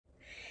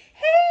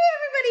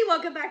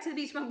welcome back to the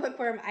Beach Bum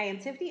Bookworm. I am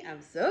Tiffany.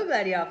 I'm so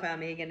glad y'all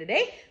found me again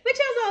today, which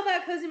is all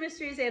about cozy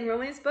mysteries and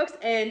romance books.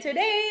 And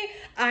today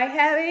I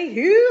have a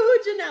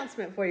huge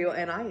announcement for you,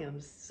 and I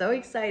am so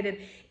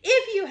excited.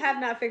 If you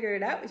have not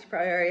figured it out, which you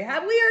probably already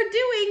have, we are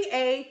doing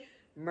a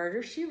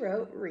Murder, She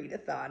Wrote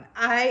readathon.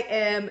 I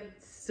am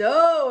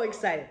so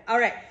excited.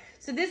 All right,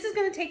 so this is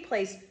going to take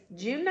place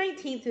June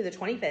 19th through the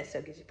 25th, so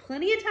it gives you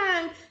plenty of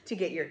time to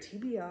get your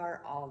TBR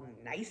all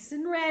nice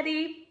and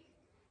ready.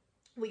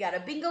 We got a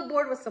bingo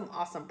board with some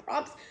awesome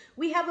prompts.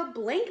 We have a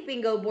blank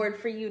bingo board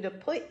for you to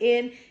put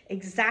in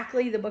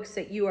exactly the books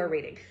that you are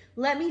reading.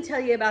 Let me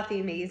tell you about the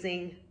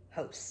amazing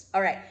hosts.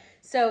 All right,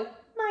 so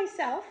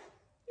myself,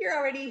 you're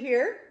already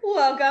here.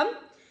 Welcome.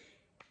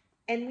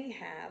 And we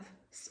have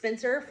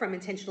Spencer from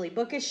Intentionally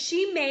Bookish.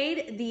 She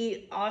made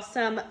the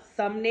awesome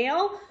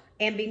thumbnail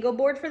and bingo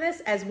board for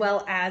this, as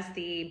well as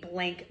the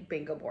blank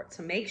bingo board.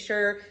 So make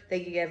sure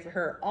that you give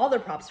her all the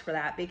props for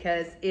that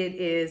because it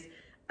is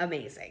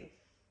amazing.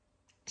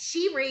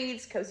 She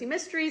reads cozy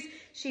mysteries.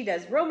 She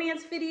does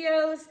romance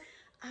videos.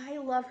 I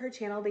love her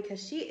channel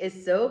because she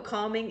is so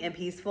calming and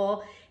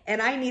peaceful,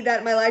 and I need that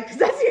in my life because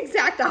that's the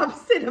exact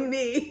opposite of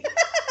me.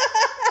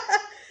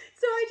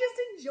 So I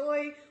just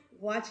enjoy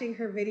watching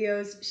her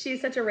videos. She's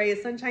such a ray of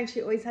sunshine.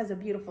 She always has a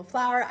beautiful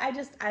flower. I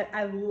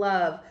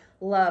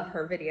love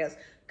her videos.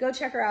 Go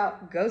check her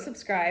out. Go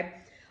subscribe.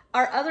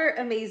 Our other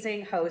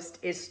amazing host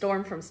is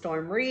Storm from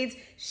Storm Reads.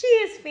 She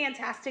is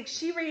fantastic.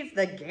 She reads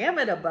the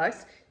gamut of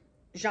books,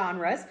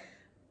 genres,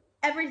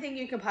 everything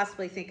you can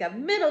possibly think of.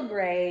 Middle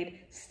grade,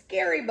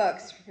 scary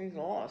books. There's a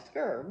lot of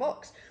scary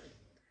books.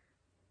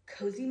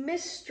 Cozy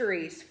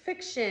mysteries,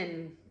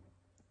 fiction,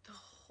 the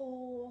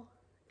whole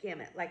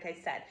gamut. Like I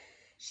said,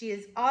 she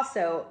is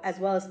also, as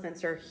well as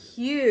Spencer,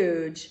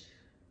 huge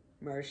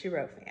Murder, She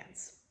Wrote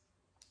fans.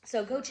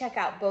 So go check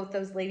out both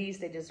those ladies.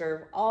 They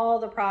deserve all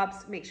the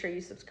props. Make sure you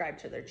subscribe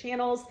to their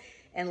channels.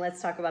 And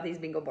let's talk about these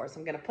bingo boards.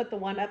 I'm going to put the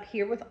one up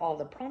here with all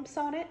the prompts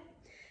on it.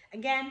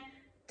 Again,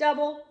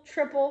 double,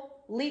 triple,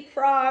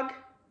 leapfrog,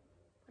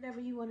 whatever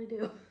you want to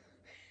do.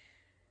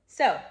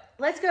 So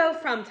let's go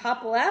from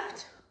top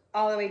left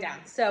all the way down.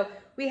 So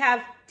we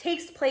have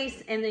takes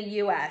place in the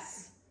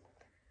U.S.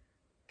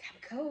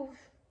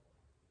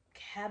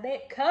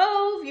 Cabot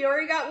Cove, you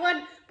already got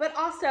one. But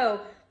also,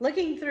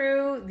 looking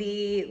through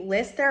the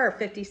list, there are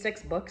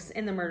 56 books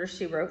in the Murder,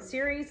 She Wrote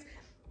series.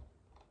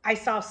 I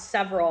saw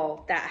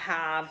several that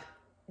have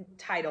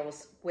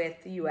titles with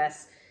the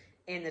U.S.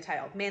 in the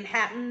title.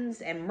 Manhattans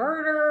and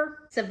Murder.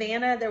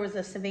 Savannah, there was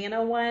a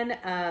Savannah one.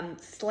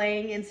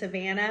 Slaying in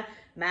Savannah.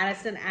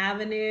 Madison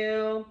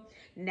Avenue.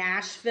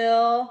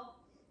 Nashville.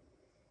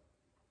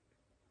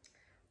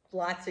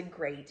 Lots of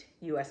great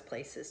U.S.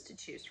 places to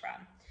choose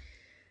from.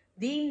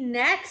 The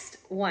next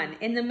one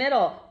in the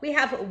middle, we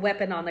have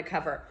Weapon on the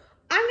Cover.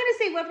 I'm going to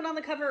say Weapon on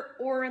the Cover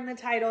or in the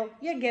title.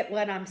 You get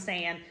what I'm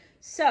saying.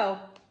 So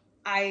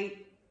I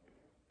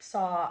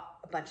saw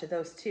a bunch of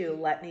those too.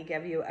 Let me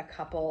give you a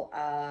couple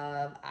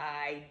of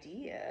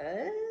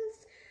ideas.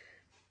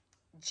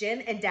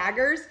 Gin and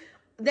Daggers.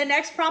 The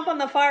next prompt on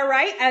the far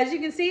right, as you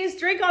can see, is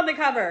Drink on the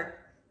Cover.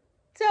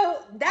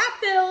 So that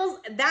fills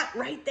that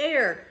right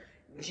there.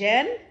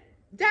 Gin,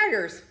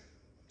 daggers.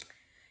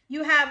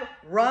 You have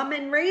Rum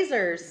and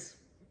Razors.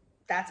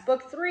 That's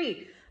book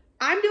 3.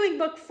 I'm doing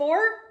book 4,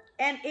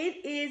 and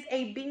it is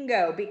a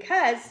bingo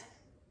because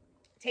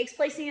it takes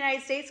place in the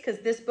United States because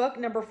this book,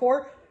 number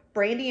 4,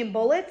 Brandy and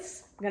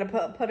Bullets, I'm going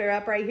to put her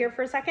up right here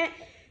for a second,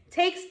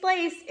 takes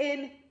place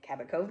in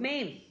Cabot Cove,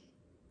 Maine.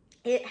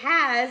 It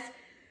has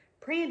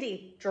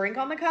brandy, drink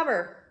on the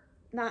cover.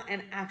 Not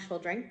an actual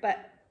drink,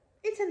 but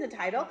it's in the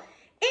title.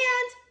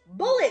 And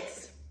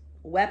bullets,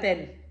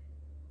 weapon.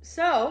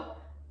 So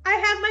I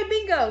have my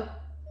bingo.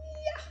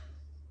 Yeah.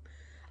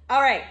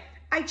 All right.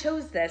 I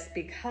chose this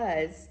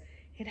because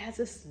it has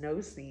a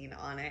snow scene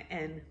on it.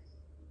 And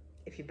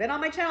if you've been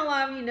on my channel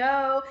long, you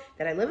know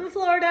that I live in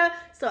Florida.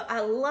 So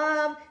I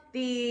love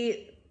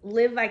the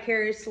live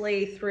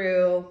vicariously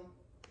through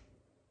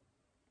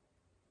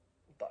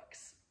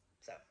books.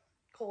 So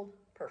cold,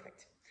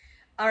 perfect.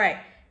 All right.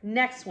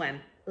 Next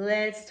one.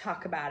 Let's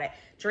talk about it.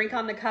 Drink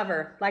on the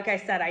Cover. Like I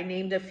said, I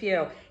named a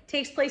few.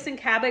 Takes place in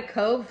Cabot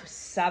Cove,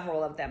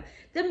 several of them.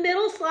 The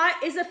middle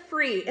slot is a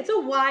free. It's a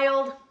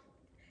wild,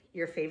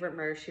 your favorite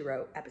Murder, She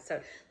Wrote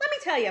episode. Let me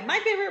tell you, my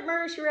favorite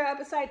Murder, She Wrote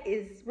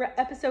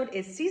episode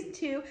is season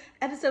 2,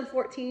 episode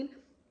 14.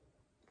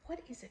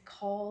 What is it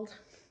called?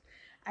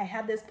 I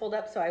had this pulled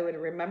up so I would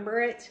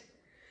remember it.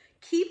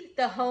 Keep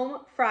the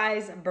Home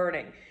Fries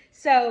Burning.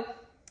 So,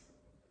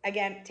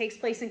 again, takes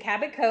place in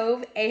Cabot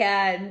Cove,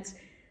 and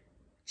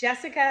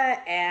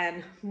Jessica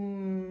and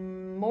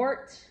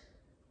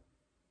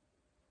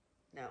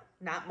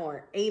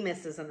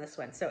Amos is in this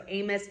one. So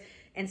Amos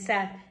and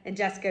Seth and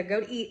Jessica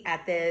go to eat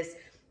at this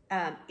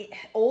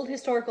old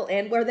historical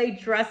inn where they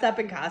dress up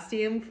in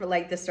costume for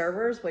like the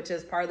servers, which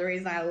is part of the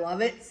reason I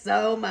love it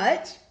so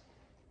much.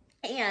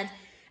 And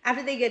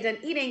after they get done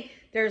eating,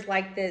 there's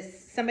like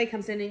this, somebody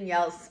comes in and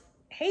yells,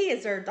 "Hey,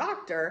 is there a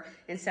doctor?"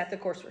 And Seth,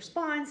 of course,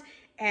 responds.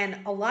 and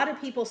a lot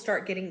of people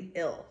start getting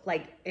ill,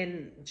 like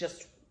in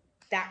just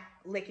that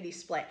lickety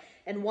split.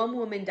 And one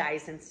woman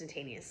dies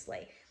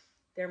instantaneously.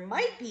 There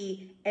might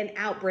be an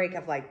outbreak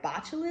of like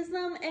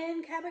botulism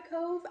in Cabot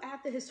Cove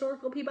at the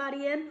historical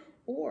Peabody Inn,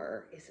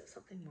 or is it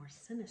something more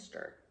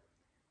sinister?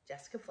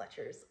 Jessica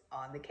Fletcher's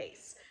on the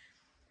case.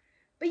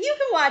 But you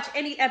can watch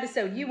any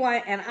episode you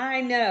want, and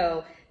I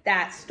know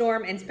that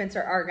Storm and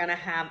Spencer are gonna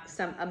have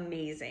some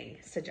amazing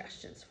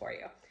suggestions for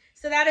you.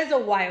 So that is a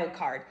wild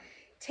card.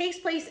 Takes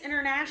place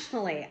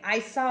internationally. I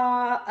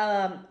saw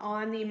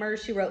on the Murder,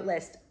 She Wrote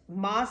list,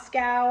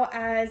 Moscow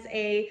as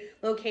a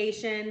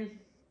location,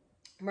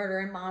 Murder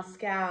in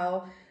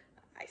Moscow.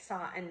 I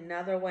saw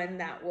another one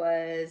that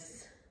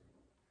was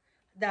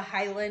the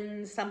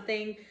Highland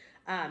something.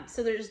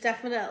 So there's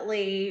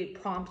definitely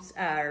prompts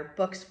or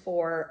books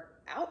for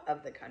out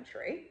of the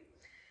country.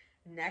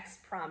 Next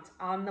prompt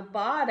on the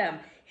bottom,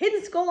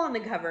 Hidden Skull on the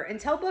cover.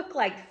 Until book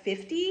like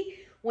 50,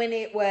 when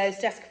it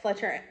was Jessica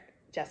Fletcher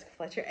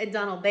and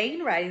Donald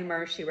Bain writing the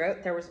Murder, She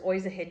Wrote, there was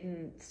always a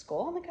hidden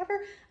skull on the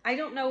cover. I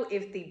don't know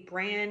if the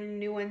brand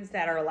new ones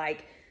that are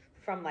like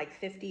from like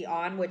 50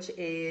 on, which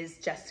is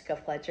Jessica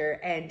Fletcher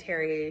and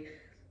Terry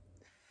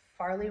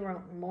Farley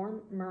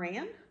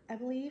Moran, I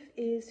believe,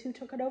 is who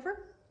took it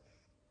over.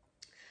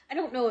 I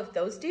don't know if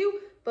those do,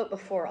 but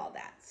before all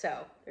that.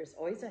 So there's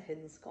always a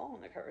hidden skull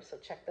on the cover, so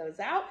check those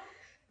out.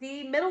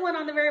 The middle one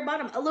on the very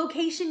bottom, a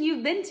location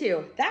you've been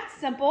to. That's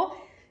simple.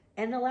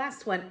 And the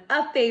last one,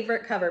 a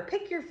favorite cover.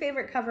 Pick your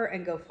favorite cover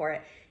and go for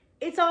it.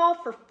 It's all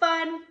for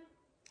fun.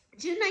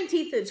 June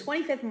 19th to the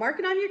 25th, mark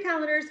it on your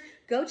calendars.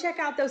 Go check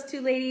out those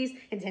two ladies,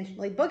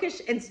 Intentionally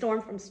Bookish and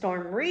Storm from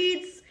Storm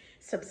Reads.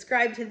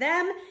 Subscribe to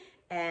them,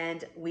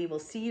 and we will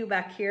see you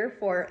back here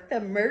for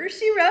the Murder,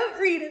 She Wrote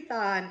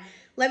Readathon.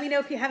 Let me know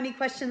if you have any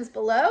questions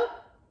below.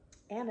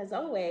 And as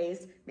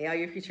always, may all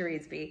your future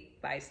reads be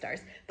 5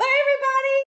 stars. Bye, everybody.